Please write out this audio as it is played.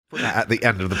At the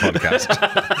end of the podcast.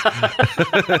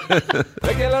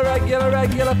 Regular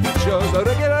features,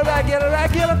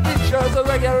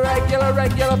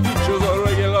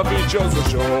 regular features, the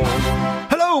show.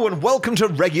 Hello and welcome to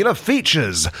Regular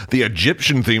Features, the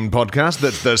Egyptian-themed podcast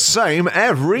that's the same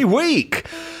every week.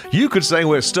 You could say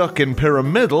we're stuck in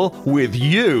Pyramidal with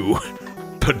you.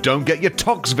 But don't get your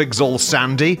toxvigs all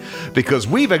sandy, because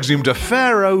we've exhumed a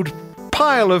pharaohed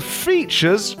pile of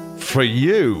features for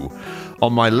you.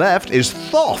 On my left is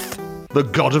Thoth, the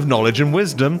god of knowledge and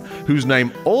wisdom, whose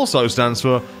name also stands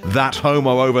for that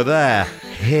homo over there,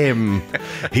 him.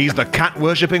 He's the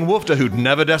cat-worshipping woofter who'd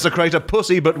never desecrate a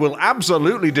pussy but will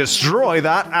absolutely destroy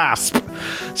that asp.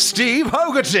 Steve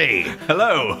Hogarty.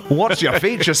 Hello. What's your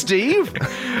feature, Steve?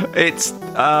 It's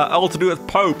all to do with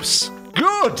popes.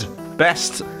 Good.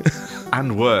 Best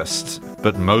and worst,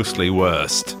 but mostly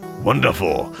worst.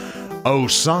 Wonderful. Oh,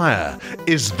 sire,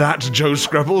 is that Joe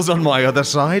Scrubbles on my other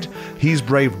side? He's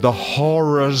braved the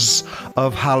horrors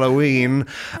of Halloween,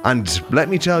 and let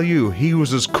me tell you, he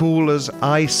was as cool as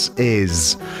ice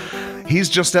is. He's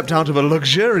just stepped out of a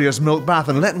luxurious milk bath,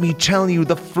 and let me tell you,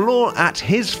 the floor at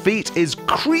his feet is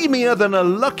creamier than a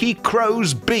lucky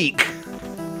crow's beak.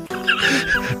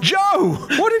 Joe,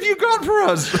 what have you got for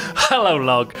us? Hello,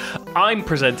 Log. I'm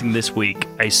presenting this week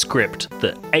a script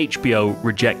that HBO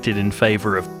rejected in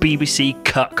favour of BBC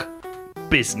Cuck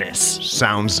Business.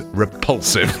 Sounds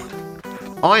repulsive.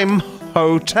 I'm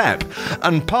Hotep,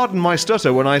 and pardon my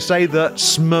stutter when I say that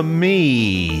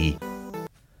smummy.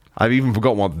 I've even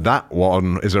forgotten what that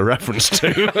one is a reference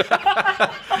to.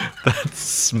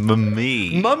 That's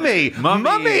mummy. Mummy!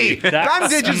 Mummy!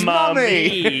 Bandage's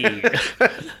mummy!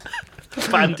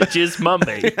 Bandage's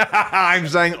mummy. I'm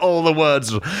saying all the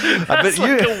words. That's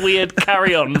like a weird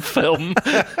carry-on film,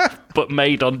 but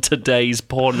made on today's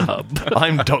Pornhub.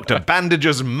 I'm Dr.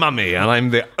 Bandage's mummy, and I'm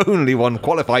the only one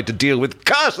qualified to deal with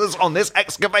curses on this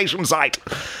excavation site.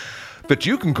 But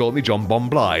you can call me John Bon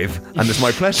Blythe, and it's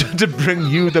my pleasure to bring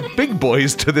you the big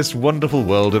boys to this wonderful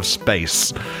world of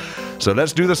space. So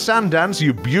let's do the sand dance,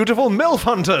 you beautiful MILF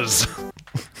hunters!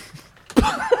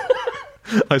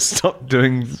 I stopped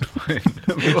doing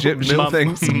MILF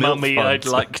things. Mummy, I'd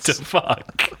like to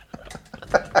fuck.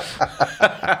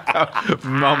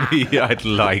 Mummy, I'd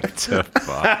like to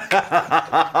fuck.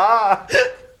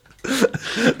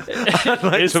 I'd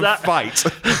like Is to that fight.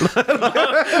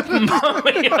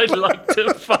 Mummy, I'd like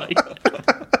to fight.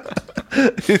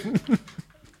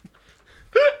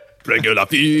 Regular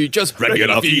features,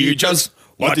 regular features.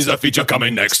 What is the feature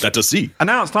coming next? Let us see. And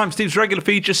now it's time for Steve's regular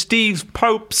feature, Steve's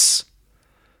Popes.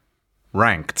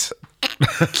 Ranked.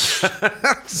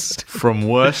 From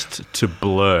worst to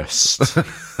blurst.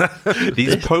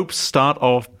 These popes start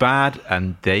off bad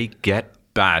and they get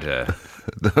badder.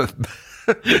 I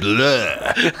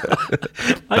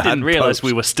didn't realise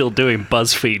we were still doing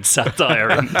BuzzFeed satire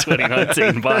in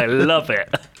 2019, but I love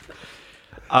it.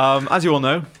 As you all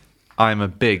know, I'm a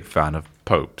big fan of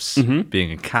popes.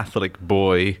 Being a Catholic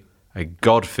boy, a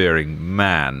God-fearing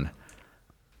man,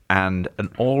 and an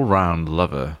all-round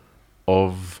lover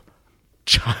of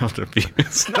child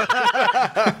abuse.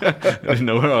 I didn't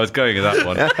know where I was going with that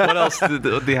one. What else do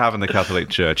they have in the Catholic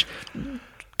Church?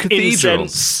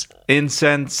 Cathedrals.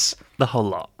 Incense. The whole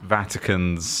lot.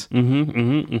 Vaticans.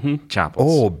 Chapels.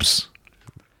 Orbs.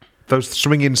 Those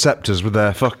swinging scepters with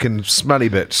their fucking smelly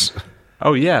bits.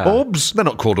 Oh, yeah. Orbs? They're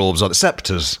not called orbs, are they?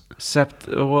 Scepters.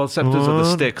 Scepters are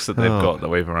the sticks that they've got that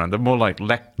wave around. They're more like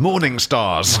Morning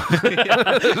stars.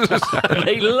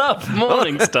 They love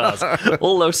morning stars.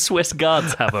 All those Swiss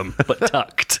guards have them, but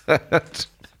tucked.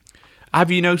 Have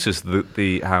you noticed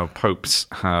how popes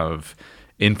have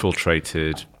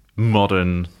infiltrated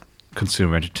modern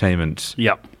consumer entertainment?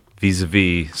 Yep.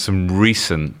 Vis-a-vis some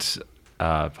recent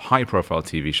high-profile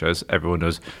TV shows. Everyone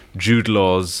knows Jude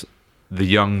Law's The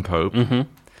Young Pope.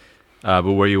 But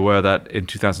were you aware that in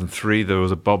 2003 there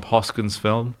was a Bob Hoskins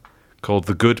film called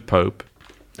The Good Pope?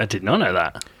 I did not know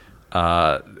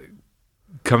that.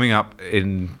 Coming up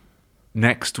in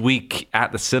next week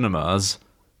at the cinemas.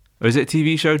 Or is it a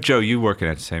TV show? Joe, you work in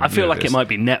entertainment. I feel like it might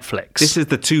be Netflix. This is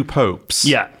The Two Popes.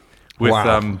 Yeah. With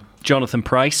Wow. Jonathan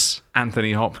Pryce.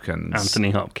 Anthony Hopkins.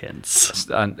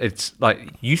 And it's like,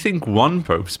 you think one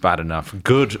pope's bad enough,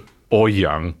 good or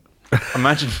young.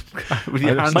 Imagine with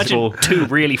your hands Imagine full. two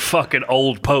really fucking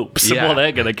old popes and Yeah. what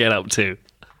they're going to get up to.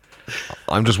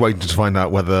 I'm just waiting to find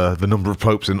out whether the number of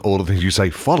popes in all the things you say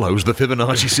follows the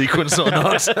Fibonacci sequence or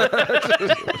not.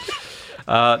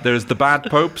 There's The Bad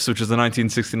Popes, which is a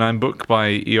 1969 book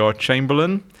by E.R.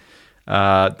 Chamberlain.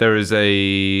 There is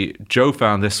Joe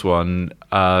found this one,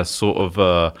 sort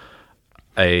of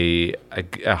a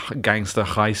gangster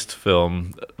heist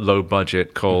film, low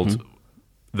budget, called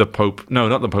The Pope. No,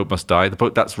 not The Pope Must Die. The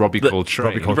Pope. That's Robbie Coltrane.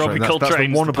 Robbie Coltrane. Robbie That's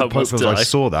Coltrane's the one of The the Pope Pope Must films I Die.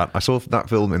 saw that. I saw that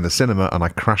film in the cinema and I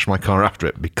crashed my car after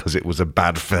it because it was a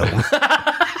bad film.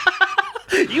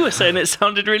 You were saying it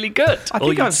sounded really good. I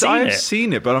think I've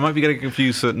seen it, but I might be getting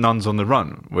confused with Nuns on the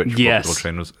Run, which Yes. Robbie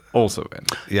Coltrane was also in.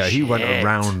 Yeah, he went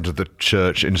around the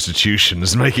church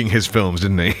institutions making his films,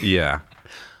 didn't he? Yeah.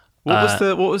 What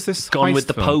was this? Gone heist with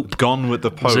the film? Pope. Gone with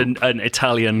the It was Pope. an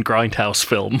Italian grindhouse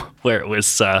film where it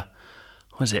was. What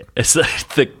was it? It's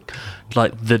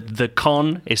the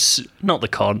con is not the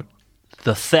con.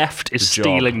 The theft is The job.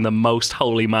 stealing the most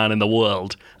holy man in the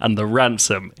world, and the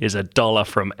ransom is $1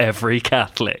 from every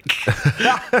Catholic,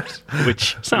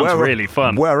 which sounds really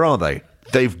fun. Where are they?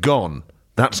 They've gone.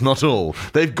 That's not all.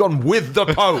 They've gone with the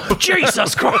Pope.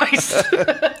 Jesus Christ!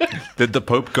 Did the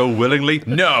Pope go willingly?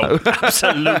 No.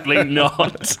 Absolutely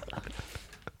not.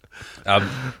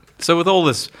 So with all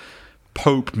this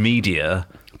Pope media,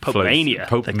 Pope-mania,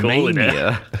 they're calling it.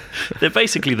 Pope-mania, They're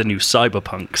basically the new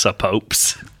cyberpunks are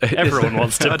popes. Everyone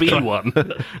wants to be one.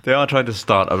 they are trying to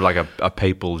start a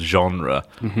papal genre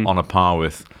on a par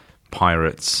with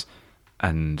pirates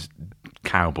and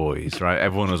cowboys, right?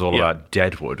 Everyone was all about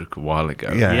Deadwood a while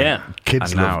ago. Yeah.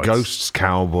 Kids And now love it's- ghosts,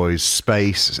 cowboys,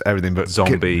 space, everything, but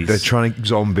Zombies. they're trying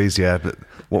zombies, yeah. But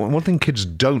one thing kids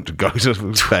don't go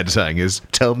to bed saying is,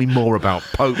 "Tell me more about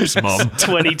popes, Mom."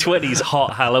 2020's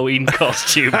hot Halloween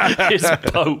costume is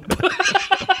Pope.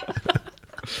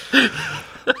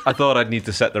 I thought I'd need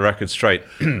to set the record straight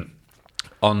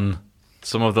on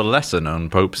some of the lesser-known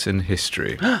popes in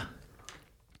history.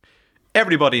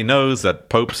 Everybody knows that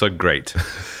popes are great.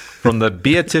 From the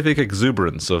beatific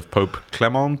exuberance of Pope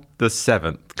Clement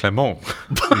VII. Clement,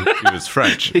 he was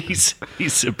French. He's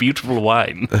a beautiful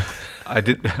wine. I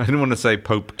didn't want to say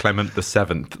Pope Clement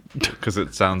VII because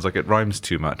it sounds like it rhymes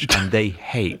too much, and they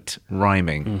hate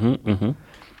rhyming.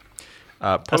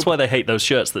 That's why they hate those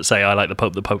shirts that say "I like the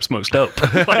Pope. The Pope smokes dope."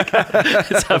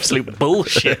 It's absolute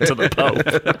bullshit to the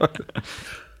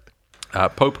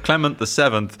Pope. Pope Clement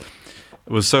VII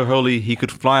was so holy he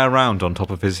could fly around on top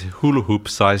of his hula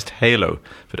hoop-sized halo,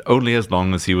 but only as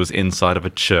long as he was inside of a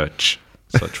church.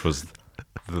 Such was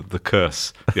the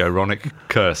curse, the ironic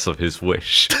curse of his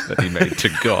wish that he made to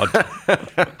God.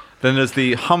 Then there's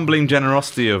the humbling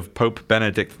generosity of Pope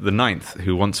Benedict IX,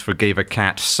 who once forgave a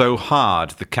cat so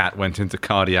hard the cat went into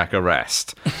cardiac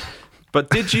arrest. But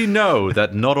did you know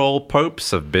that not all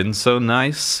popes have been so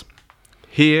nice?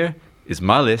 Here is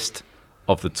my list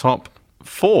of the top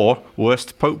 4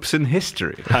 worst popes in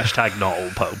history. Hashtag not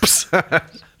all popes.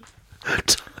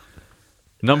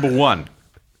 Number 1,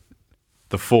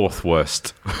 the 4th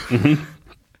worst.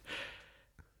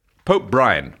 Pope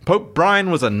Brian. Pope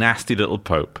Brian was a nasty little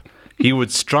pope. He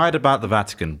would stride about the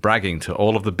Vatican, bragging to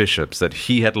all of the bishops that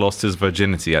he had lost his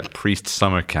virginity at priest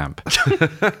summer camp,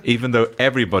 even though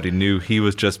everybody knew he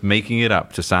was just making it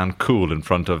up to sound cool in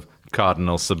front of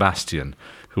Cardinal Sebastian,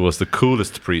 who was the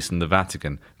coolest priest in the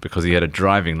Vatican because he had a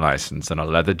driving license and a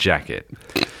leather jacket.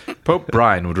 Pope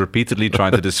Brian would repeatedly try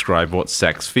to describe what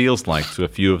sex feels like to a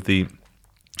few of the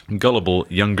gullible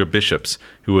younger bishops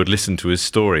who would listen to his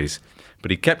stories,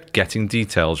 but he kept getting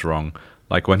details wrong,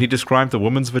 like when he described a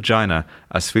woman's vagina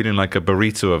as feeling like a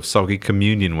burrito of soggy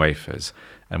communion wafers,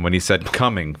 and when he said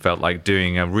coming felt like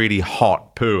doing a really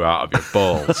hot poo out of your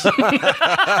balls.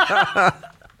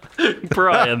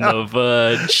 Brian the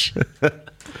Verge.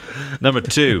 Number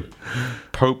 2,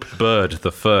 Pope Bird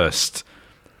I.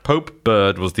 Pope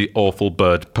Bird was the awful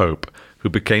bird pope, who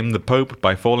became the pope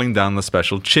by falling down the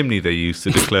special chimney they used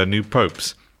to declare new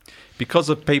popes. Because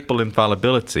of papal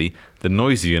infallibility, the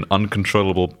noisy and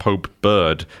uncontrollable Pope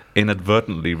Bird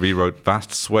inadvertently rewrote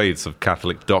vast swathes of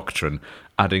Catholic doctrine,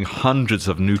 adding hundreds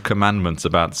of new commandments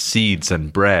about seeds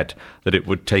and bread that it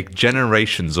would take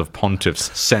generations of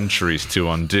pontiffs centuries to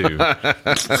undo.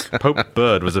 Pope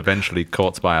Bird was eventually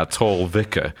caught by a tall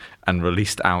vicar and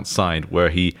released outside, where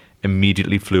he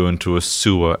immediately flew into a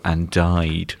sewer and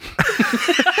died.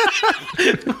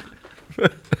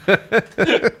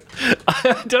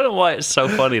 I don't know why it's so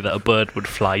funny that a bird would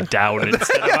fly down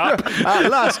instead of up. At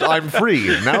last, I'm free.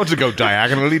 Now to go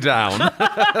diagonally down.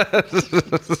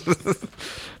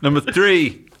 Number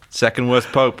 3, second worst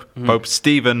pope, Pope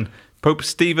Stephen. Pope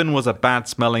Stephen was a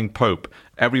bad-smelling pope.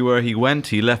 Everywhere he went,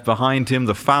 he left behind him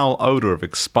the foul odor of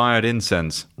expired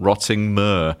incense, rotting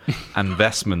myrrh, and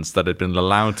vestments that had been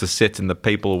allowed to sit in the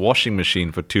papal washing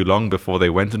machine for too long before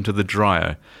they went into the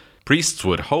dryer. Priests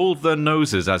would hold their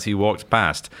noses as he walked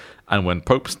past, and when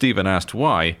Pope Stephen asked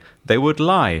why, they would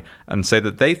lie and say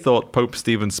that they thought Pope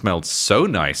Stephen smelled so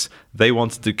nice they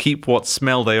wanted to keep what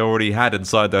smell they already had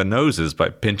inside their noses by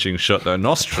pinching shut their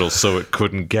nostrils so it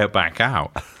couldn't get back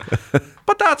out.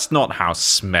 But that's not how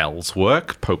smells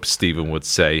work, Pope Stephen would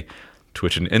say, to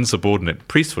which an insubordinate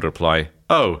priest would reply,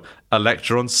 "Oh,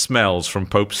 Electron smells from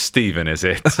Pope Stephen, is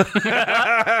it?"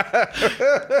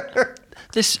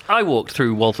 I walked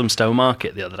through Walthamstow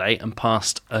Market the other day and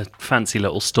passed a fancy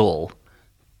little stall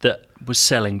that was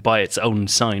selling by its own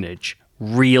signage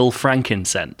real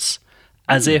frankincense,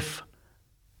 as if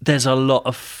there's a lot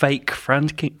of fake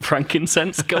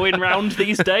frankincense going round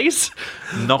these days.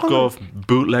 Knockoff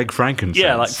bootleg frankincense.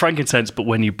 Yeah, like frankincense, but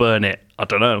when you burn it, I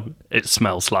don't know, it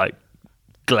smells like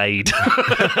Glade.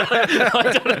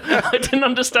 I didn't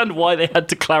understand why they had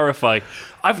to clarify.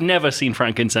 I've never seen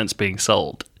frankincense being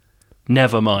sold.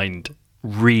 Never mind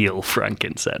real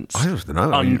frankincense. I don't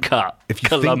know. Uncut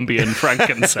Colombian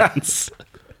frankincense.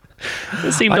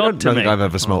 It seemed odd to I don't me. think I've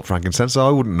ever smelt frankincense, so I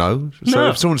wouldn't know.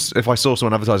 So No. if I saw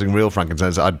someone advertising real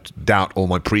frankincense, I'd doubt all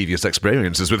my previous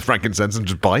experiences with frankincense and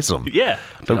just buy some. Yeah.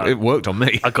 So it worked on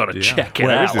me. I got to check it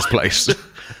Where out. is this place?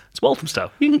 It's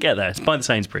Walthamstow. You can get there. It's by the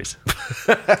Sainsbury's.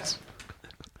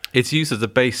 It's used as a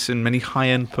base in many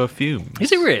high-end perfumes.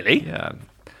 Is it really? Yeah.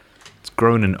 It's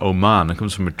grown in Oman. It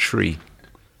comes from a tree.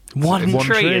 One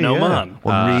tree in Oman.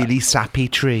 One really sappy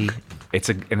tree. It's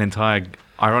an entire,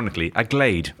 ironically, a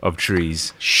glade of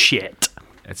trees. Shit.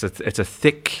 It's a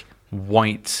thick,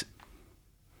 white,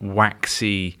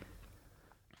 waxy.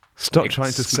 Stop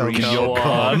trying to sell me Go your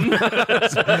on.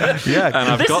 Yeah,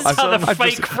 And This is how the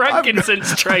fake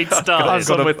frankincense trade started.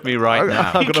 Come with me right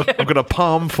now. I've got a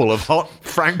palm full of hot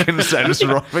frankincense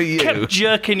right for you. Kept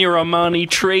jerking your Armani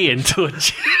tree into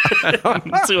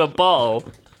a ball.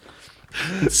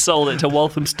 Sold it to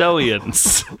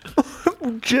Walthamstowians.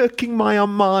 Jerking my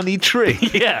Armani tree.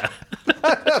 Yeah,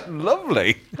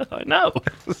 Lovely. I know.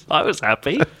 I was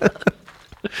happy.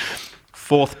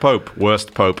 Fourth Pope,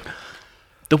 worst Pope.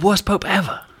 The worst pope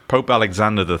ever. Pope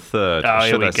Alexander III. Oh, here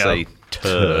should we I go. say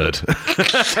turd?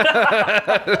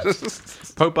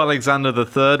 Pope Alexander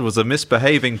III was a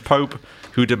misbehaving pope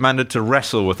who demanded to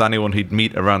wrestle with anyone he'd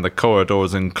meet around the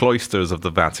corridors and cloisters of the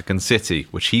Vatican City,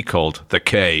 which he called the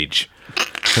cage.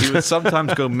 He would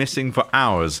sometimes go missing for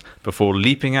hours before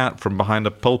leaping out from behind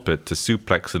a pulpit to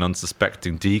suplex an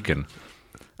unsuspecting deacon.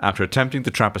 After attempting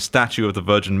to trap a statue of the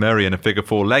Virgin Mary in a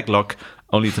figure-4 leg lock,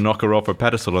 only to knock her off her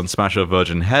pedestal and smash her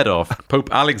virgin head off, Pope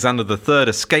Alexander III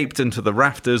escaped into the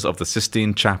rafters of the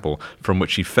Sistine Chapel, from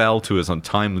which he fell to his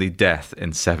untimely death in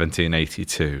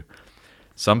 1782.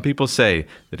 Some people say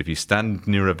that if you stand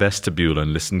near a vestibule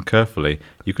and listen carefully,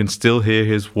 you can still hear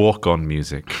his walk-on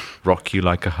music, rock you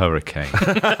like a hurricane.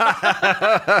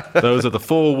 Those are the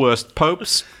 4 worst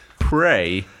popes.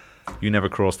 Pray you never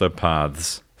cross their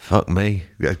paths. Fuck me.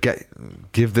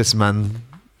 Give this man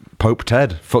Pope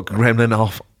Ted. Fuck Graham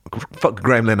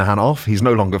Linehan off. He's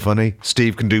no longer funny.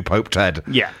 Steve can do Pope Ted.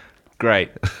 Yeah. Great.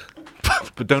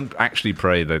 But don't actually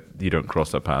pray that you don't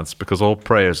cross their paths, because all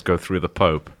prayers go through the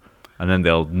Pope, and then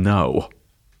they'll know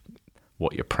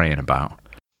what you're praying about.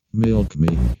 Milk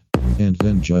me, and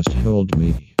then just hold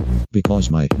me,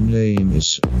 because my name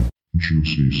is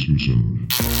Juicy Susan.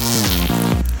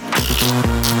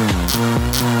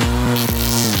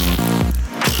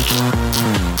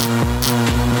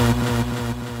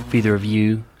 Have either of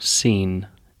you seen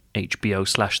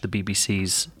HBO/the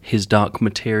BBC's His Dark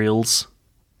Materials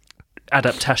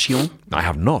adaptation? I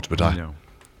have not, but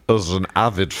as an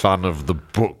avid fan of the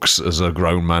books, as a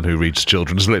grown man who reads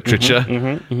children's literature,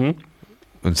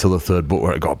 until the 3rd book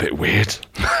where it got a bit weird.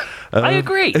 I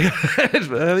agree.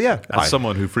 Yeah. As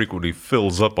someone who frequently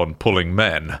fills up on pulling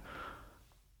men,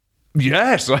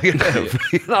 Yes.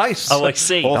 Nice. Oh, I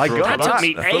see. I got that took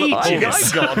me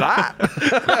ages. I got that.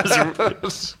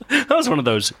 That was one of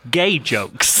those gay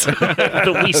jokes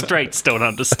that we straights don't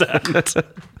understand.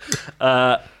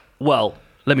 Well,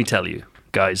 let me tell you,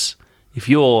 guys, if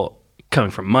you're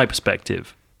coming from my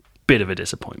perspective, bit of a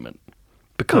disappointment.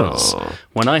 Because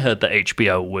when I heard that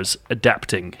HBO was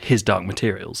adapting His Dark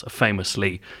Materials, a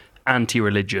famously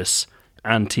anti-religious,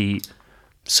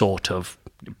 anti-sort of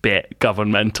bit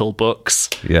governmental books,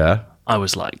 Yeah. I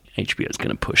was like, HBO's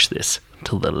going to push this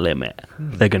to the limit.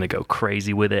 They're going to go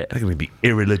crazy with it. They're going to be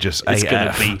irreligious It's AF.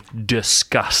 going to be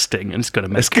disgusting, and it's going to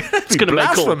make It's gonna be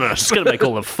blasphemous. it's going to make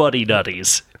all the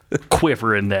fuddy-duddies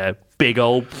quiver in their big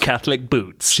old Catholic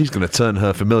boots. She's going to turn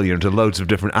her familiar into loads of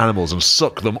different animals and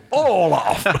suck them all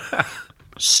off.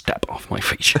 Step off my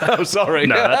feature. Oh, sorry.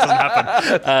 No, that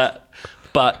doesn't happen.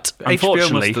 But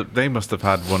unfortunately, they must have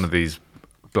had one of these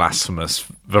blasphemous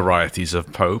varieties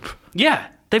of Pope. Yeah,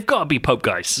 they've got to be Pope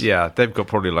guys. Yeah, they've got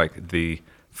probably like the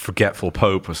forgetful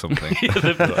Pope or something.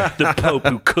 The Pope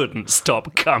who couldn't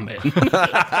stop coming.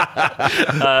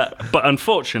 But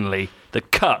unfortunately, the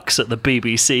cucks at the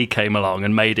BBC came along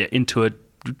and made it into a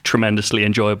tremendously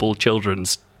enjoyable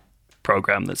children's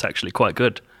program that's actually quite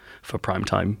good for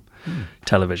primetime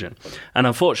television. And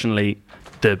unfortunately,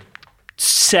 the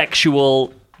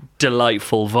sexual,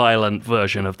 delightful, violent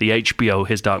version of the HBO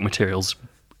His Dark Materials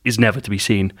is never to be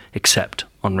seen except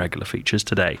on regular features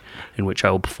today, in which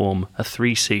I will perform a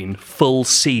 3-scene full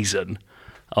season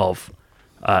of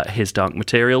His Dark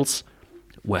Materials,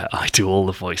 where I do all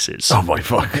the voices. Oh my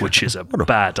fuck! Which is a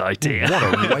bad idea.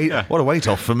 What a weight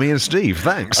off for me and Steve.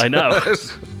 Thanks. I know.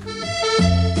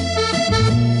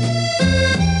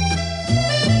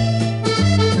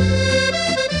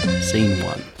 Scene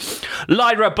 1.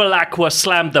 Lyra Belacqua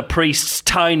slammed the priest's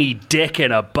tiny dick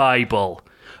in a Bible.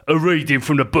 A reading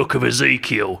from the book of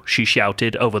Ezekiel, she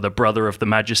shouted over the brother of the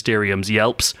magisterium's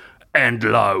yelps. And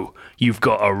lo, you've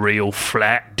got a real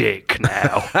flat dick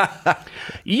now.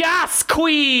 Yes,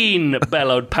 queen,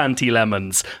 bellowed Panty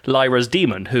Lemons, Lyra's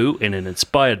demon, who, in an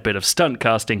inspired bit of stunt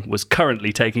casting, was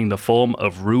currently taking the form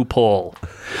of RuPaul.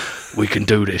 We can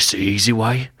do this the easy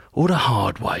way or the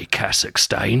hard way,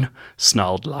 Kazakhstan,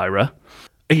 snarled Lyra.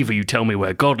 Either you tell me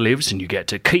where God lives and you get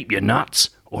to keep your nuts,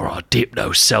 or I'll dip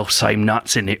those self-same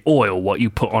nuts in the oil what you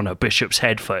put on a bishop's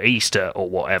head for Easter or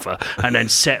whatever, and then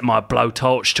set my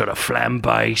blowtorch to the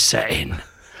flambe setting.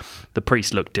 The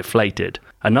priest looked deflated,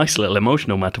 a nice little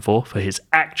emotional metaphor for his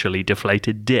actually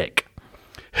deflated dick.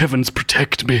 Heavens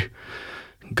protect me.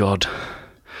 God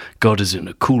is in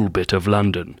a cool bit of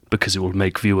London, because it will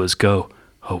make viewers go,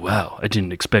 oh wow, I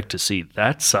didn't expect to see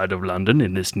that side of London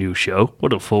in this new show.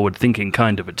 What a forward-thinking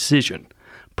kind of a decision.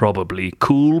 Probably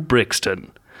Cool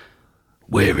Brixton.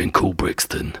 Where in Cool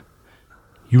Brixton?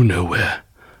 You know where.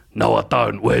 No, I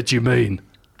don't. Where do you mean?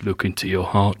 Look into your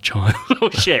heart, child. Oh,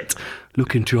 shit.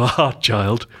 Look into your heart,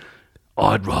 child.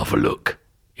 I'd rather look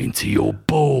into your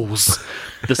balls.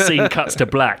 The scene cuts to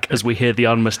black as we hear the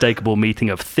unmistakable meeting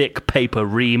of thick paper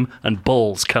ream and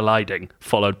balls colliding,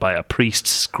 followed by a priest's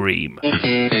scream.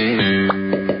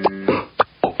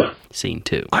 Scene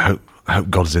 2. I hope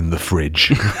God's in the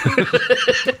fridge.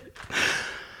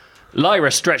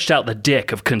 Lyra stretched out the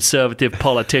dick of Conservative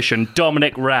politician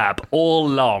Dominic Raab all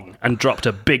long and dropped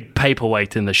a big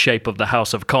paperweight in the shape of the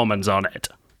House of Commons on it.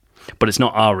 But it's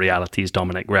not our reality's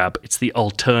Dominic Raab, it's the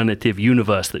alternative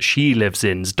universe that she lives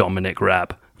in's Dominic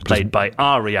Raab, played by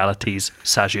our reality's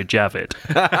Sajid Javid.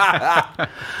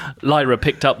 Lyra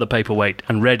picked up the paperweight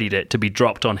and readied it to be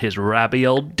dropped on his rabby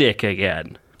old dick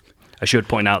again. I should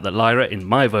point out that Lyra, in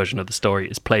my version of the story,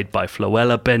 is played by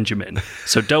Floella Benjamin,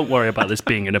 so don't worry about this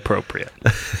being inappropriate.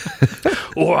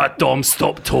 All right, Dom,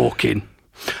 stop talking.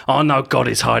 I know God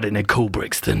is hiding in Cool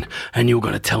Brixton, and you're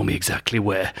going to tell me exactly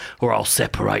where, or I'll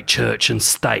separate church and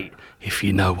state, if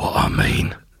you know what I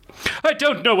mean. I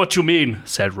don't know what you mean,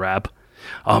 said Raab.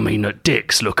 I mean that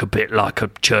dicks look a bit like a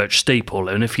church steeple,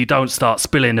 and if you don't start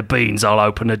spilling the beans, I'll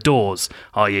open the doors,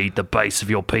 i.e. the base of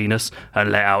your penis,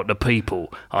 and let out the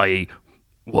people, i.e.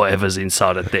 whatever's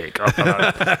inside a dick. I don't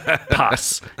know.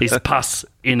 Pus. Is pus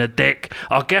in a dick?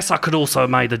 I guess I could also have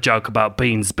made a joke about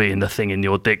beans being the thing in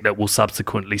your dick that will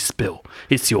subsequently spill.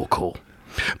 It's your call.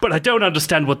 But I don't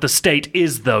understand what the state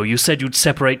is, though. You said you'd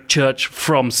separate church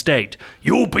from state.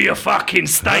 You'll be a fucking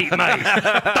state, mate.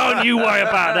 Don't you worry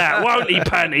about that, won't he,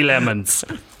 Panty Lemons?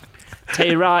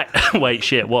 Too right. Wait,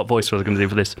 shit, what voice was I going to do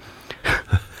for this?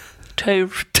 Too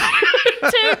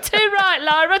right,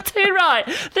 Lyra, too right.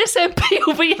 This MP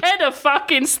will be head of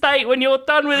fucking state when you're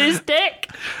done with his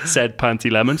dick, said Panty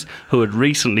Lemons, who had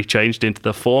recently changed into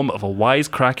the form of a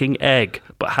wisecracking egg,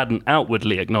 but hadn't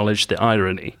outwardly acknowledged the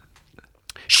irony.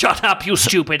 Shut up, you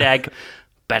stupid egg.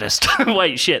 Better start.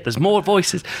 Wait, shit, there's more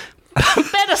voices.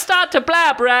 Better start to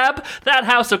blab, Rab. That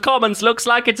House of Commons looks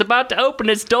like it's about to open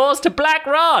its doors to Black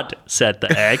Rod, said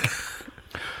the egg.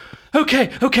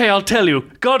 Okay, I'll tell you.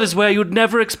 God is where you'd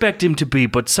never expect him to be,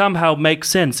 but somehow makes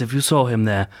sense if you saw him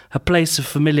there. A place of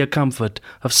familiar comfort,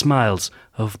 of smiles,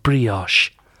 of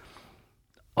brioche.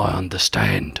 I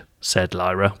understand, said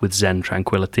Lyra with zen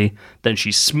tranquility. Then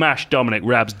she smashed Dominic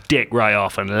Raab's dick right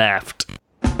off and left.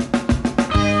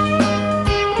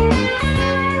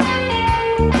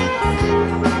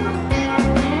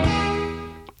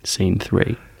 Scene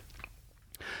 3.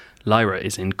 Lyra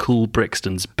is in Cool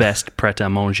Brixton's best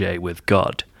pret-a-manger with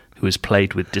God, who is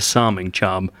played with disarming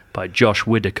charm by Josh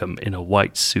Widdicombe in a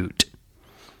white suit.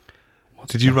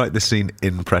 Did you write this scene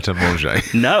in Pret-a-Manger?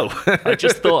 No, I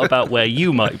just thought about where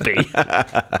you might be.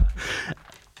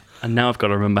 And now I've got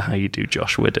to remember how you do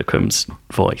Josh Widdicombe's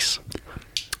voice.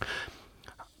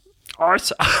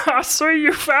 I see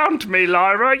you found me,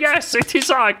 Lyra. Yes, it is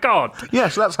I, God.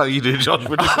 Yes, that's how you do Josh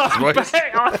Widdicombe's voice.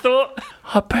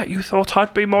 I bet you thought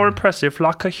I'd be more impressive,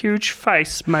 like a huge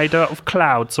face made out of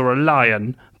clouds or a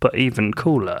lion, but even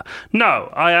cooler. No,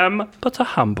 I am but a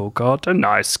humble god, a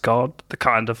nice god, the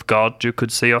kind of god you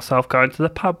could see yourself going to the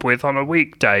pub with on a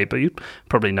weekday, but you'd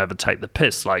probably never take the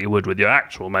piss like you would with your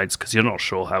actual mates because you're not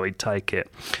sure how he'd take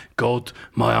it. God,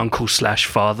 my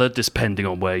uncle/father, depending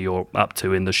on where you're up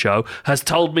to in the show, has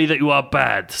told me that you are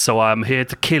bad, so I am here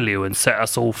to kill you and set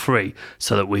us all free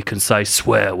so that we can say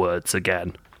swear words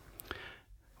again.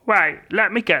 Wait,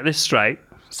 let me get this straight,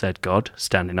 said God,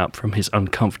 standing up from his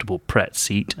uncomfortable Pret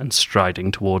seat and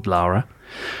striding toward Lara.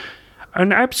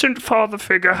 An absent father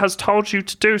figure has told you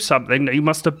to do something that you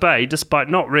must obey despite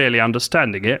not really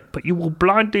understanding it, but you will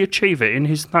blindly achieve it in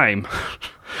his name.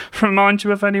 Remind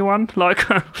you of anyone? Like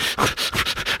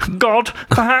God,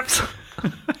 perhaps?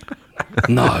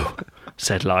 No,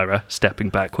 said Lyra, stepping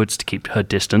backwards to keep her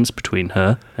distance between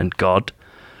her and God.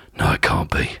 No, it can't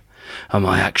be. Am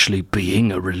I actually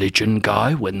being a religion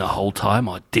guy when the whole time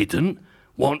I didn't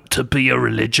want to be a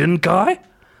religion guy?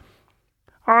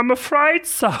 I'm afraid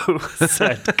so,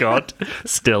 said God,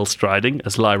 still striding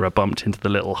as Lyra bumped into the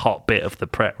little hot bit of the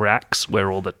Pret racks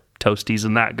where all the toasties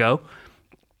and that go.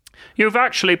 You've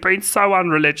actually been so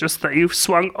unreligious that you've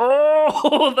swung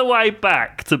all the way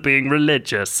back to being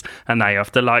religious, and now you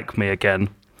have to like me again.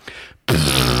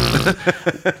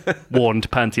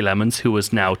 Warned Panty Lemons, who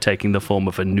was now taking the form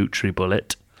of a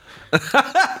NutriBullet.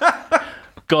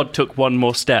 God took one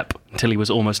more step until he was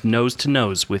almost nose to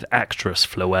nose with actress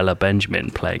Floella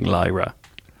Benjamin playing Lyra.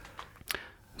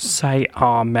 Say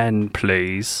amen,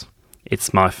 please.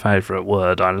 It's my favourite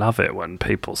word. I love it when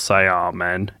people say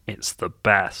amen. It's the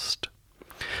best.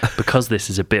 Because this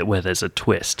is a bit where there's a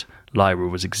twist, Lyra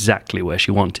was exactly where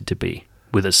she wanted to be.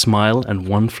 With a smile and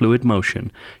one fluid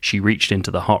motion, she reached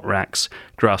into the hot racks,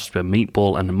 grasped a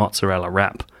meatball and a mozzarella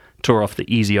wrap, tore off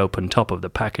the easy open top of the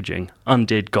packaging,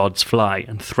 undid God's fly,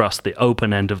 and thrust the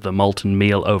open end of the molten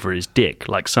meal over his dick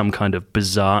like some kind of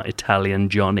bizarre Italian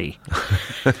Johnny.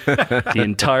 The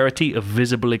entirety of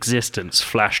visible existence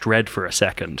flashed red for a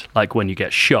second, like when you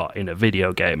get shot in a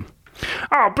video game.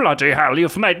 Oh, bloody hell,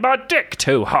 you've made my dick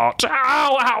too hot. Ow,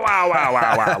 ow, ow, ow,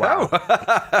 ow, ow,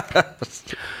 ow.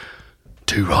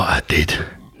 Too right, I did.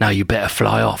 Now you better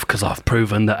fly off, because I've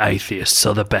proven that atheists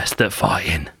are the best at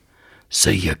fighting.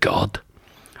 See ya, God.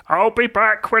 I'll be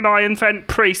back when I invent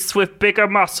priests with bigger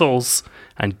muscles.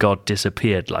 And God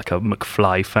disappeared like a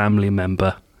McFly family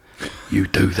member. You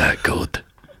do that, God.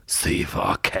 See if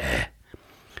I care.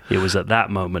 It was at that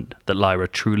moment that Lyra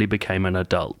truly became an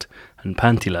adult, and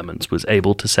Panty Lemons was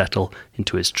able to settle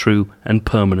into his true and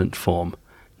permanent form.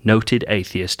 Noted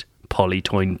atheist Polly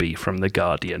Toynbee from The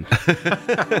Guardian.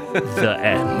 The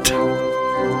end.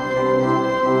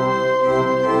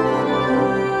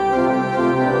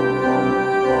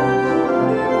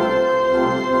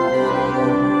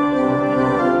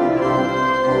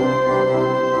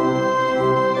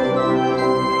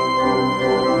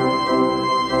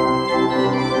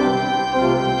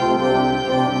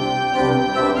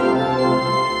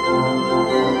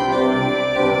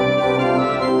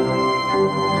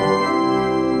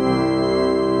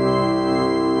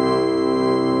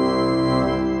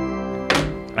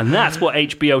 And that's what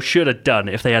HBO should have done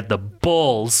if they had the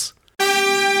balls.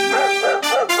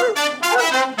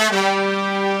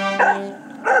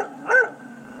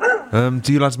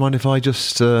 Do you lads mind if I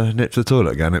just nip to the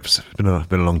toilet again? It's been a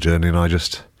long journey, and I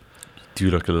just... Do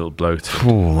you look a little bloated?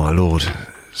 Oh, my lord.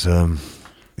 It's,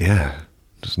 yeah.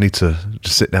 Just need to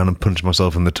just sit down and punch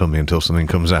myself in the tummy until something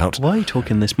comes out. Why are you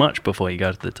talking this much before you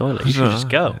go to the toilet? You should just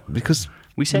go. Because...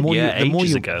 We said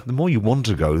ages ago. The more you want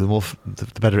to go,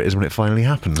 the better it is when it finally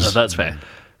happens. Oh, that's fair.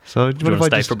 So do you want to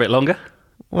stay for a bit longer?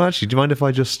 Well, actually, do you mind if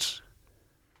I just...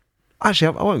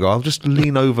 Actually, I won't go. I'll just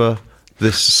lean over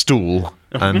this stool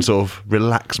and sort of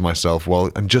relax myself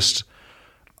and just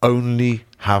only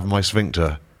have my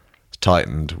sphincter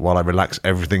tightened while I relax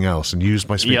everything else and use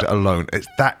my sphincter alone.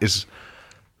 That's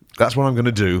what I'm going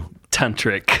to do.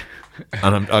 Tantric.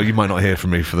 And you might not hear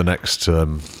from me for the next, I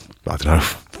don't know,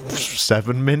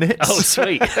 7 minutes. Oh,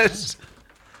 sweet.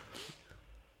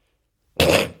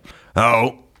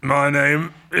 Oh, my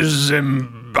name is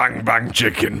Zim Bang Bang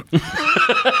Chicken.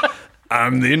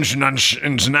 I'm the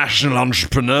international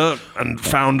entrepreneur and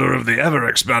founder of the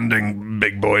ever-expanding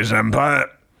Big Boys Empire,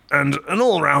 and an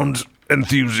all-round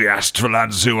enthusiast for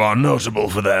lads who are notable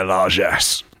for their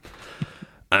largesse.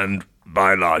 And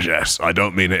by largesse, I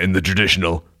don't mean it in the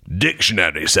traditional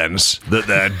dictionary sense that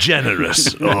they're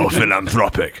generous or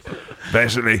philanthropic.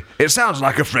 Basically, it sounds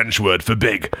like a French word for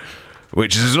big,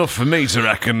 which is enough for me to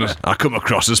reckon I come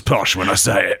across as posh when I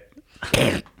say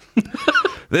it.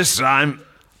 This time,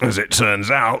 as it turns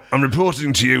out, I'm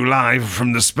reporting to you live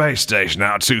from the space station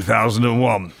out of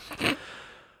 2001.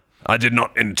 I did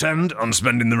not intend on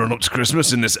spending the run-up to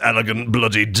Christmas in this elegant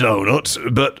bloody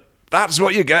donut, but that's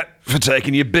what you get for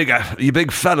taking your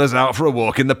big fellas out for a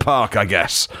walk in the park, I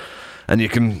guess. And you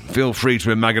can feel free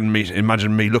to imagine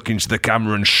me looking to the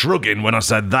camera and shrugging when I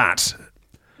said that.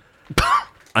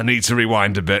 I need to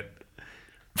rewind a bit.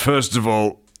 First of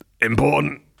all,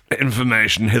 important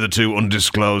information hitherto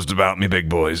undisclosed about me big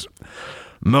boys.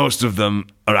 Most of them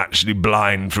are actually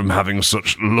blind from having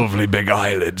such lovely big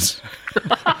eyelids.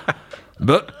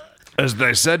 But, as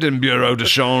they said in Bureau de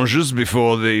Changes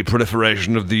before the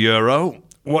proliferation of the euro,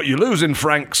 what you lose in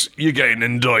francs, you gain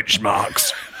in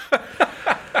Deutschmarks.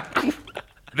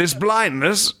 This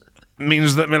blindness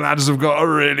means that my lads have got a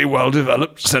really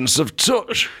well-developed sense of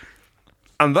touch.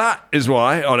 And that is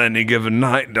why, on any given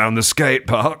night down the skate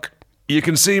park, you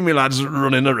can see me lads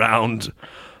running around,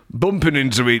 bumping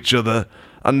into each other,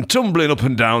 and tumbling up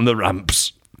and down the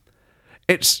ramps.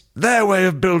 It's their way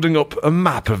of building up a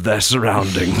map of their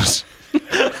surroundings.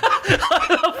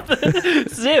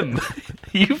 Zim,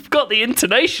 you've got the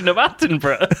intonation of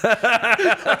Attenborough.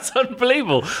 That's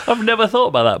unbelievable. I've never thought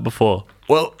about that before.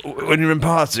 Well, when you're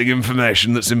imparting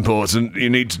information that's important, you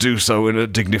need to do so in a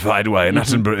dignified way, and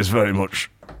Attenborough is very much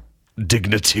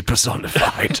dignity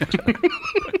personified.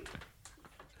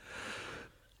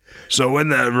 So when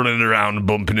they're running around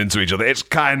bumping into each other, it's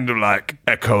kind of like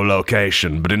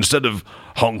echolocation, but instead of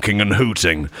honking and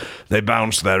hooting, they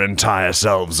bounce their entire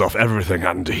selves off everything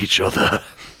and each other.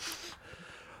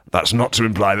 That's not to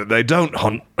imply that they don't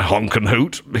honk and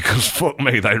hoot, because fuck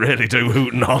me, they really do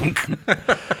hoot and honk.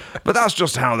 But that's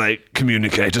just how they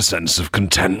communicate a sense of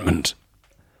contentment.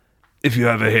 If you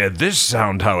ever hear this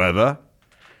sound, however...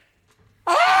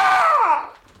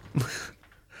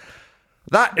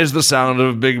 That is the sound of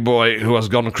a big boy who has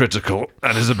gone critical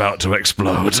and is about to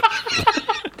explode.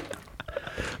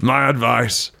 My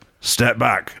advice, step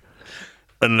back,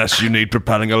 unless you need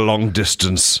propelling a long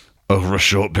distance over a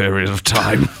short period of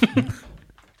time.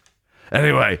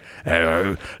 Anyway,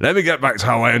 let me get back to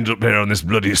how I ended up here on this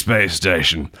bloody space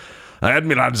station. I had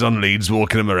my lads on leads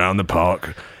walking them around the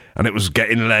park, and it was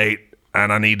getting late,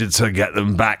 and I needed to get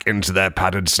them back into their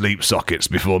padded sleep sockets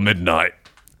before midnight.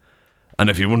 And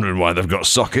if you're wondering why they've got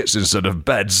sockets instead of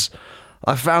beds,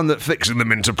 I found that fixing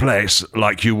them into place,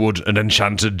 like you would an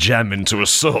enchanted gem into a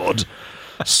sword,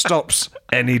 stops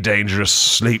any dangerous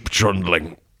sleep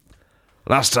trundling.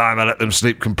 Last time I let them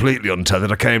sleep completely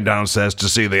untethered, I came downstairs to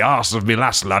see the arse of me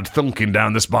last lad thunking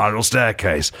down the spiral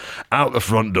staircase, out the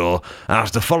front door,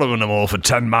 after following them all for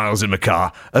 10 miles in my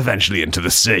car, eventually into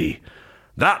the sea.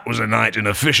 That was a night in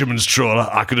a fisherman's trawler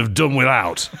I could have done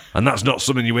without, and that's not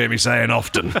something you hear me saying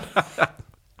often.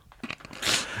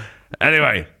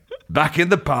 Anyway, back in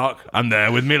the park, I'm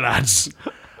there with me lads.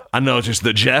 I noticed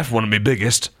that Jeff, one of my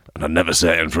biggest, and I never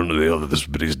say it in front of the others,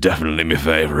 but he's definitely my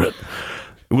favourite,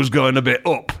 was going a bit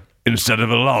up instead of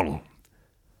along.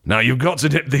 Now, you've got to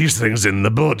dip these things in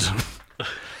the bud.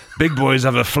 Big boys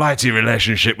have a flighty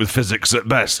relationship with physics at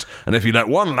best, and if you let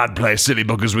one lad play silly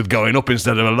buggers with going up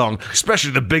instead of along, especially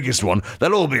the biggest one,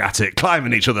 they'll all be at it,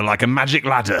 climbing each other like a magic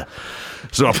ladder.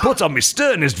 So I put on my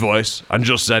sternest voice and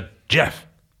just said, Jeff,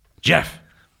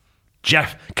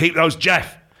 keep those,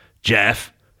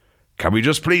 Jeff, can we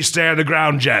just please stay on the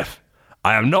ground, Jeff?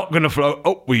 I am not going to float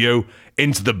up with you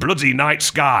into the bloody night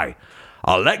sky.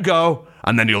 I'll let go,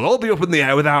 and then you'll all be up in the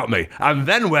air without me, and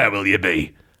then where will you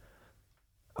be?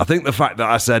 I think the fact that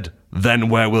I said, then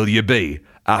where will you be,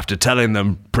 after telling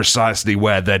them precisely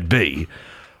where they'd be,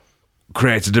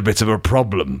 created a bit of a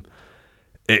problem.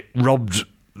 It robbed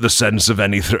the sense of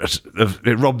any threat.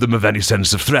 It robbed them of any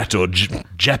sense of threat or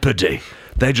jeopardy.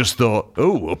 They just thought,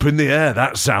 oh, up in the air,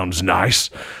 that sounds nice.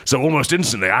 So almost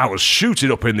instantly, I was shooting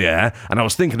up in the air, and I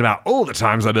was thinking about all the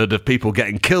times I'd heard of people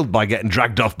getting killed by getting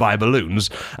dragged off by balloons,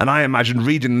 and I imagined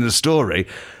reading the story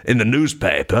in the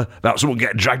newspaper about someone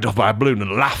getting dragged off by a balloon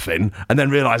and laughing, and then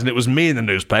realising it was me in the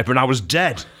newspaper and I was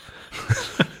dead.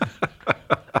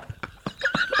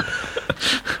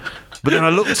 But then I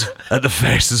looked at the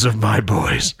faces of my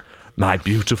boys, my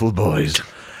beautiful boys,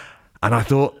 and I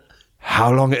thought,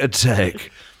 how long it'd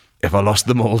take if I lost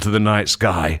them all to the night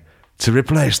sky to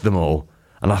replace them all.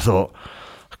 And I thought,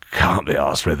 I can't be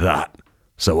arsed with that.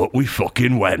 So up we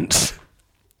fucking went.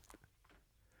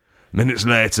 Minutes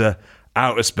later,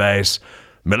 outer space,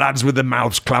 My lads with their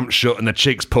mouths clamped shut and their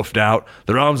cheeks puffed out,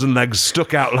 their arms and legs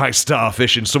stuck out like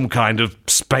starfish in some kind of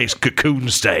space cocoon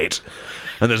state.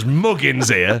 And there's muggins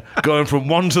here going from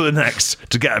one to the next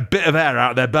to get a bit of air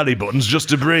out of their belly buttons just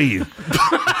to breathe.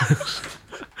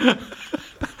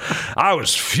 I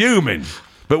was fuming,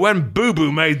 but when Boo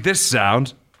Boo made this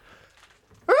sound,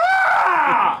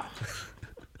 I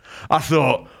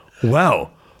thought,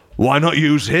 well, why not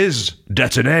use his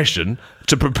detonation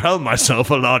to propel myself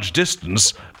a large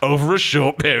distance over a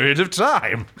short period of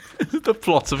time? The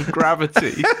plot of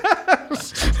Gravity.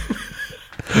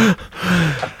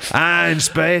 In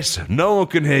space, no one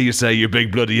can hear you say you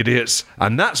big bloody idiots.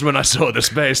 And that's when I saw the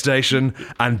space station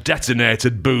and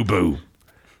detonated Boo Boo.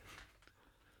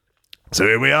 So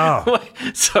here we are.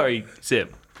 Sorry, Zim.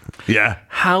 Yeah.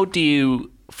 How do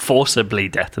you forcibly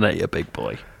detonate a big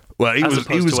boy? Well, As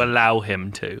opposed to allow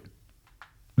him to.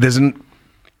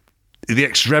 the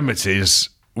extremities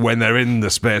when they're in the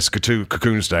space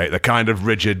cocoon state, they're kind of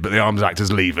rigid, but the arms act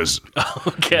as levers.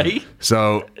 Okay.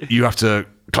 So you have to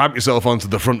clamp yourself onto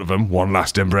the front of them, one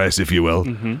last embrace, if you will,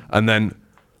 and then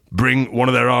bring one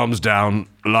of their arms down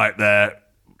like they're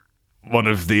one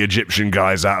of the Egyptian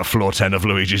guys out of floor 10 of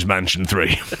Luigi's Mansion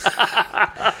 3.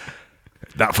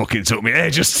 That fucking took me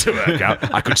ages to work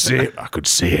out. I could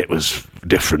see it was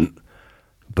different,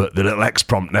 but the little X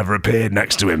prompt never appeared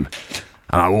next to him.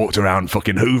 And I walked around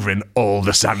fucking hoovering all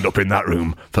the sand up in that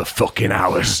room for fucking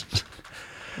hours.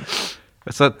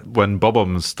 It's like when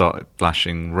bob-ombs started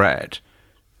flashing red,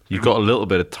 you got a little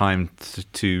bit of time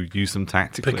to use them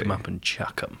tactically. Pick him up and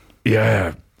chuck him.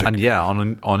 Yeah. And yeah,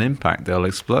 on impact, they'll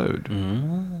explode.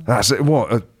 That's it.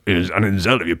 What? And in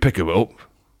Zelda, if you pick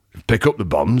up the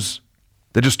bombs,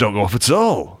 they just don't go off at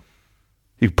all.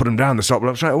 You put them down, they stop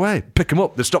straight away. Pick them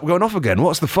up, they stop going off again.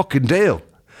 What's the fucking deal?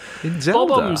 In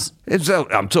Zelda? Bob-ombs, In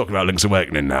Zelda, I'm talking about Link's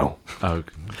Awakening now. Oh,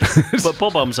 but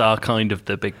bob-ombs are kind of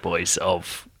the big boys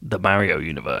of the Mario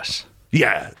universe.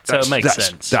 Yeah. So it makes that's,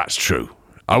 sense. That's true.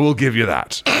 I will give you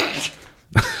that.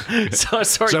 So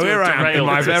sorry So to here I am in derail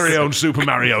my this. very own Super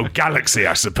Mario Galaxy,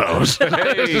 I suppose.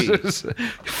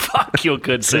 Fuck, you're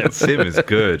good, Sim. Sim is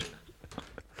good.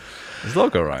 His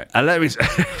logo right. And let me...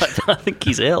 I think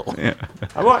he's ill.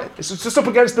 I'm right. It's just up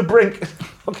against the brink.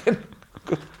 Okay.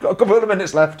 Got a couple of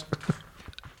minutes left.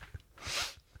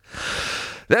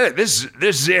 This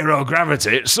zero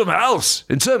gravity, it's something else.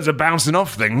 In terms of bouncing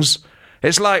off things,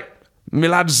 it's like my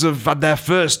lads have had their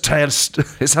first taste.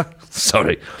 It's like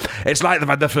they've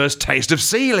had their first taste of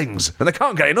ceilings, and they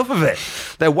can't get enough of it.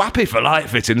 They're wappy for light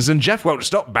fittings, and Jeff won't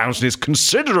stop bouncing his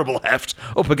considerable heft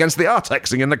up against the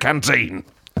Artexing in the canteen.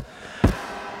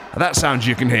 That sound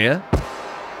you can hear.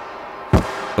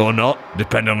 Or not,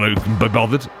 depending on who can be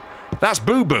bothered. That's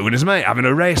Boo Boo and his mate having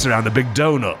a race around the big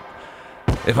donut.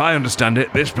 If I understand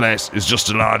it, this place is just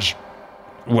a large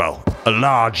Hadron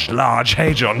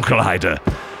Collider.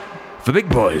 For big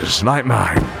boys like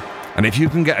mine. And if you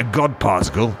can get a God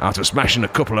particle out of smashing a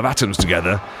couple of atoms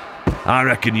together, I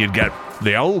reckon you'd get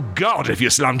the old God if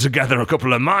you slammed together a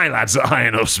couple of my lads at high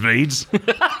enough speeds.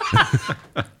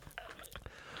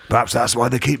 Perhaps that's why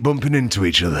they keep bumping into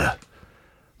each other.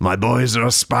 My boys are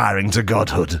aspiring to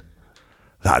godhood.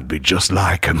 That'd be just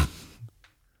like 'em.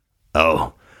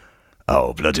 Oh,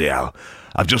 bloody hell.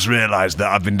 I've just realised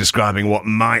that I've been describing what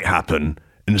might happen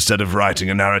instead of writing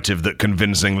a narrative that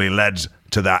convincingly led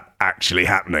to that actually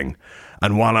happening.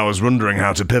 And while I was wondering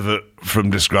how to pivot from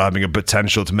describing a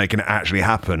potential to making it actually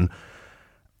happen,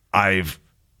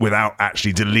 without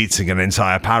actually deleting an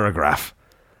entire paragraph,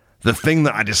 the thing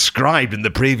that I described in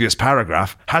the previous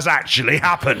paragraph has actually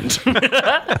happened.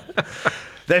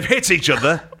 They've hit each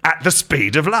other at the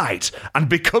speed of light and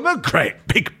become a great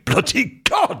big bloody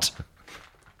god.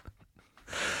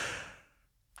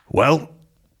 Well,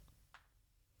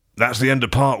 that's the end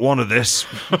of part 1 of this.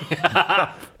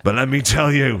 But let me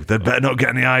tell you, they'd better not get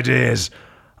any ideas.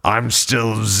 I'm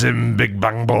still Zim Big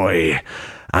Bang Boy.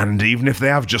 And even if they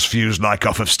have just fused like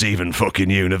off of Steven fucking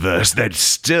Universe, they'd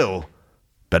still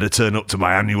better turn up to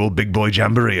my annual Big Boy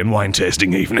Jamboree and wine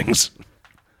tasting evenings.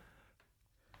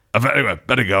 Anyway,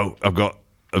 better go. I've got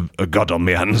a god on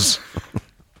my hands.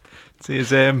 See you,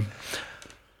 Sim.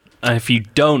 And if you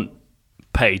don't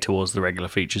pay towards the regular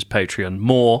features Patreon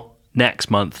more next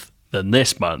month than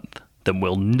this month, then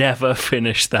we'll never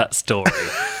finish that story.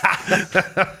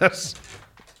 Because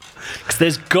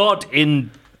there's God in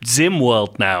Zim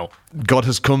World now. God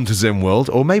has come to Zim World,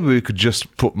 or maybe we could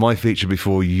just put my feature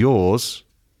before yours,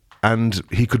 and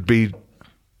he could be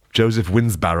Joseph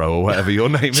Winsbarrow or whatever your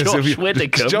name is. Josh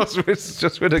Widdicombe. Josh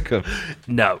Widdicombe.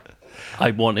 No,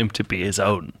 I want him to be his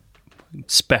own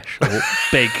special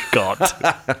big God.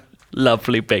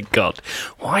 Lovely big God.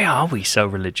 Why are we so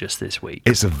religious this week?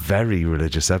 It's a very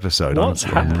religious episode. What's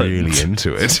I'm happened? really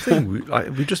into it.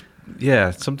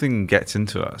 Something gets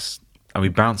into us and we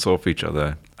bounce off each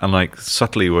other, and like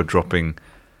subtly we're dropping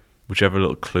whichever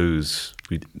little clues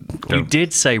We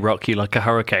did say rock you like a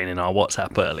hurricane in our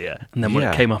WhatsApp earlier, and then when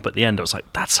it came up at the end, I was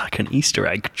like, that's like an Easter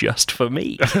egg just for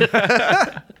me.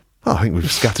 I think we've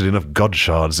scattered enough God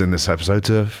shards in this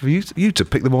episode for you to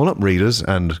pick them all up, readers,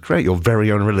 and create your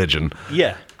very own religion.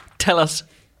 Yeah. Tell us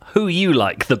who you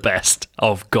like the best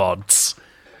of gods.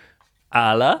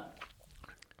 Allah,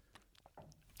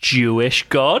 Jewish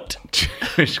God,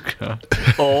 Jewish God.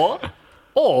 or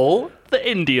all the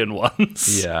Indian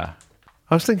ones. Yeah.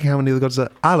 I was thinking how many of the gods are.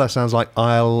 Allah sounds like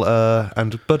I'll,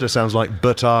 and Buddha sounds like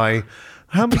but I.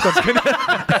 How many gods can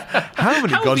How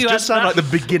many How have gods you just had sound that? like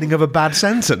the beginning of a bad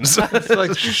sentence? It's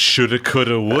like shoulda,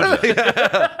 coulda, woulda.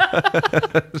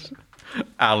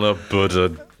 Allah,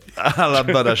 Buddha. Allah,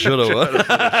 Buddha, shoulda, woulda.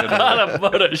 Allah,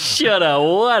 Buddha, shoulda,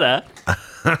 woulda.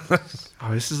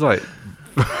 Oh, this is like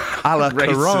Allah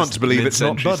racist can't believe it's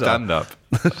not mid-century Buddha. stand-up.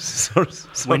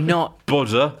 We're not.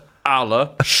 Buddha,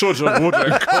 Allah, shoulda,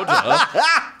 woulda, coulda.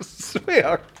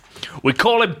 We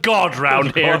call him God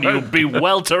round here, and you'll be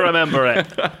well to remember it.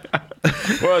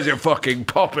 Where's your fucking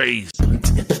poppies?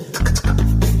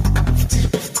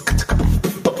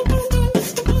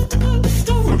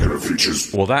 Regular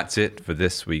features. Well, that's it for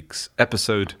this week's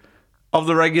episode of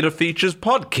the Regular Features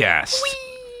podcast.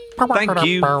 Thank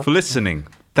you for listening.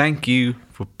 Thank you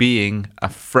for being a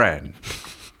friend.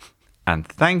 And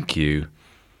thank you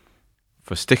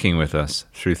for sticking with us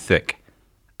through thick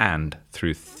and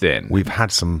through thin. We've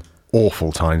had some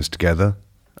awful times together,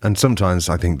 and sometimes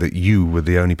I think that you were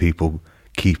the only people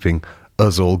keeping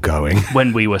us all going.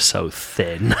 When we were so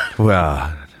thin.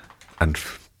 Well, and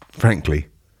frankly,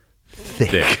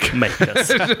 thick. Make us.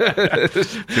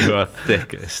 To our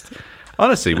thickest.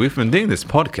 Honestly, we've been doing this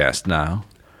podcast now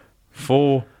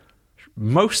for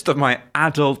most of my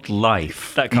adult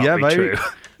life. That can't Yeah, be mate. true.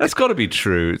 That's got to be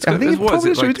true. I think it's what is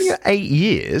probably it, like, doing it 8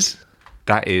 years.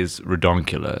 that is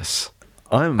redonkulous.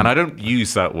 And And I don't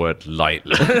use that word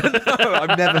lightly.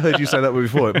 I've never heard you say that word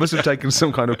before. It must have taken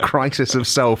some kind of crisis of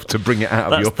self to bring it out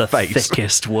of That's your the face.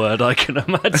 thickest word I can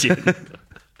imagine.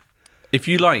 If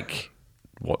you like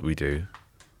what we do,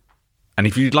 and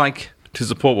if you'd like to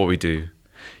support what we do,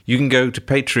 you can go to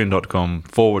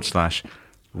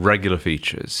patreon.com/regular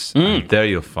features. And there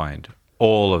you'll find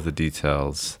all of the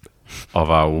details of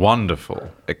our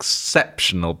wonderful,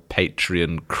 exceptional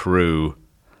Patreon crew.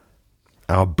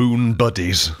 Our boon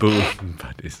buddies. Boom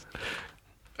buddies.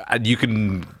 And you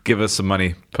can give us some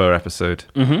money per episode.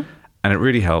 Mm-hmm. And it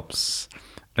really helps.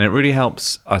 And it really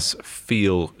helps us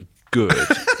feel good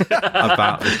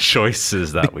about the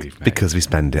choices that we've made. Because we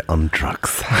spend it on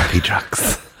drugs. Happy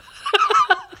drugs.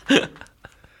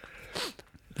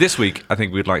 This week, I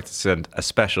think we'd like to send a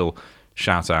special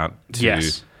shout out to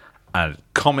Yes. a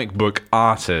comic book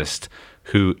artist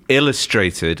who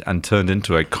illustrated and turned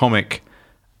into a comic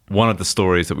one of the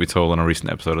stories that we told on a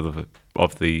recent episode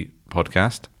of the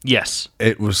podcast. Yes.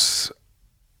 It was...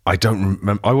 I don't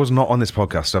remember. I was not on this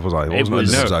podcast, was I? I wasn't on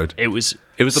this episode. It was.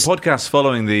 It was the podcast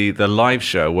following the live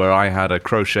show where I had a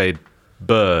crocheted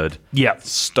bird Yeah.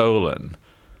 stolen.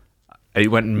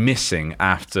 It went missing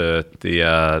after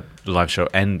the live show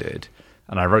ended,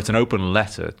 and I wrote an open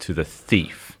letter to the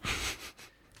thief.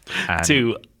 And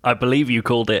To, I believe you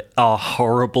called it our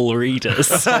horrible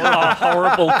readers. Our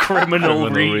horrible criminal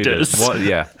readers. What?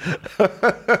 Yeah.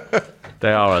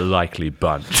 They are a likely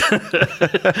bunch.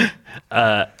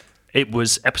 It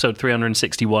was episode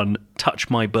 361, Touch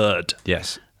My Bird.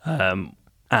 Yes.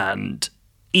 And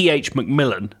E.H.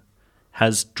 Macmillan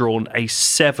has drawn a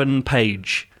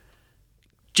 7-page,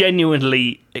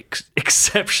 genuinely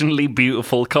exceptionally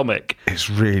beautiful comic It's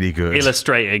really good.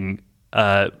 illustrating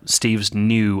Steve's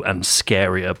new and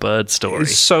scarier bird story.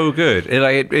 It's so good.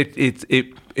 It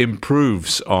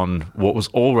improves on what was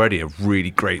already a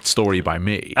really great story by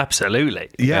me. Absolutely.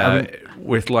 Yeah, I mean,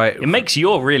 With like It makes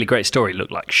your really great story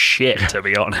look like shit, to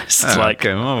be honest. It's like,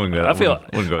 okay, well, I wouldn't go- I feel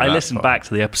wouldn't go I that listened far. back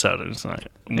to the episode and it's like,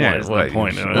 what Yeah, is well, the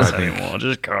point you of should- this I think- anymore?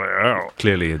 Just cut it out.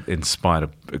 clearly inspired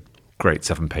a great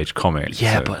 7-page comic.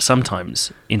 Yeah, so- but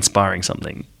sometimes inspiring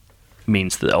something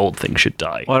means that the old thing should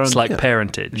die. Well, I It's don't- like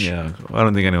parentage. yeah, I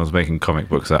don't think anyone's making comic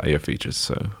books out of your features.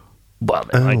 So Well,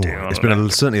 then I do. It's been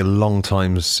certainly a long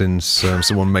time since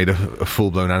someone made a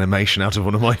full-blown animation out of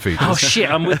one of my features. Oh shit!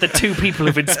 I'm with the 2 people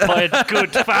who've inspired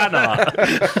good fan art.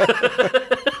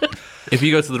 if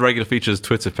you go to the Regular Features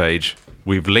Twitter page,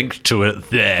 we've linked to it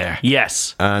there.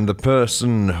 Yes, And the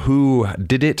person who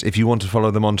did it, if you want to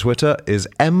follow them on Twitter, is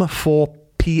M4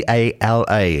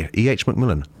 Pala, E.H.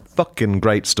 Macmillan. Fucking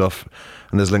great stuff.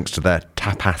 And there's links to their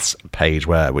tapas page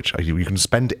which you can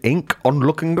spend ink on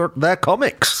looking at their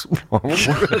comics. What does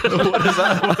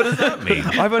that mean?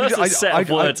 That's a set of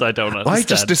words I don't understand. I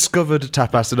just discovered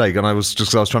tapas today, and I was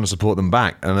trying to support them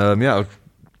back. And there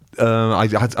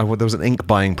was an ink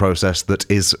buying process that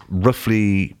is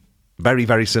roughly very,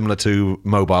 very similar to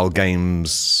mobile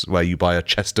games where you buy a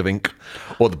chest of ink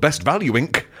or the best value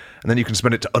ink, and then you can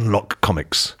spend it to unlock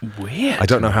comics. Weird. I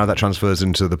don't know how that transfers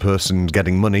into the person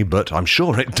getting money, but I'm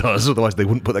sure it does. Otherwise, they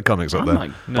wouldn't put their comics up I there.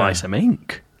 might buy some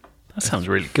ink. That sounds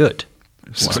really good.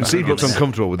 And Steve looks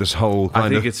uncomfortable with this whole kind I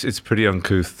think of... it's pretty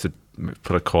uncouth to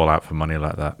put a call out for money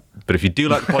like that. But if you do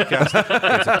like the podcast, go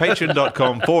to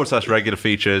patreon.com/regular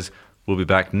features. We'll be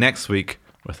back next week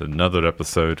with another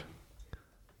episode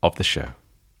of the show.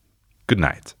 Good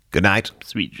night. Good night.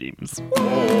 Sweet dreams.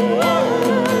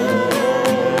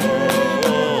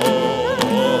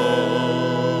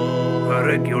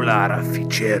 Regular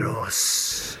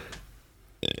ficheros.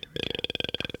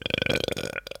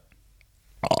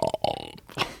 Oh,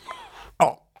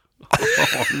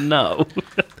 no.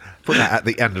 Put that at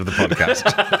the end of the podcast.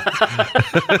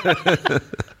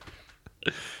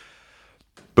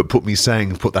 But put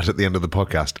that at the end of the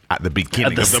podcast at the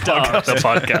beginning At the of the start podcast. of the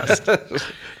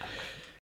podcast.